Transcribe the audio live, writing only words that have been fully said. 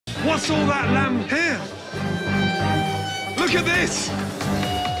What's all that lamb here? Look at this!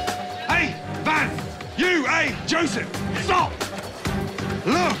 Hey, Van! You, hey, Joseph! Stop!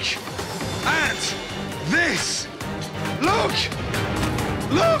 Look at this! Look!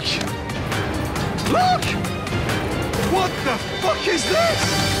 Look! Look! What the fuck is this?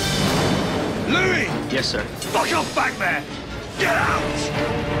 Louie! Yes, sir. Fuck off back there! Get out!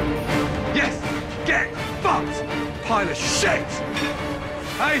 Yes, get fucked! Pile of shit!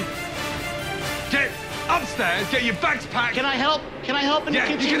 Hey! Get upstairs, get your bags packed! Can I help? Can I help in the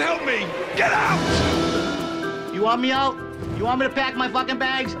kitchen? Yeah, you can help me! Get out! You want me out? You want me to pack my fucking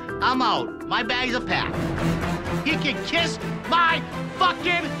bags? I'm out. My bags are packed. He can kiss my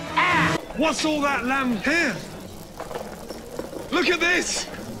fucking ass! What's all that lamb here? Look at this!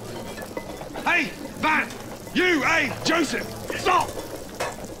 Hey, Van! You, hey, Joseph! Stop!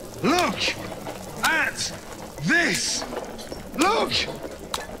 Look at this! Look!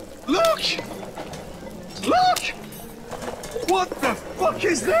 Look! Look! What the fuck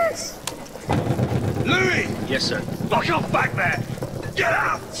is this? Louie! Yes, sir. Fuck off back there! Get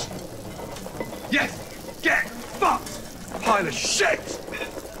out! Yes, get fucked! Pile of shit!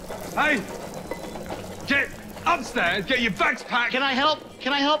 Hey! Get upstairs, get your bags packed! Can I help?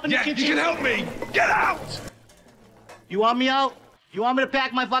 Can I help in the kitchen? Yeah, you can help me! Get out! You want me out? You want me to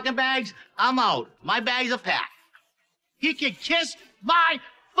pack my fucking bags? I'm out. My bags are packed. He can kiss my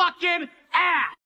fucking ass!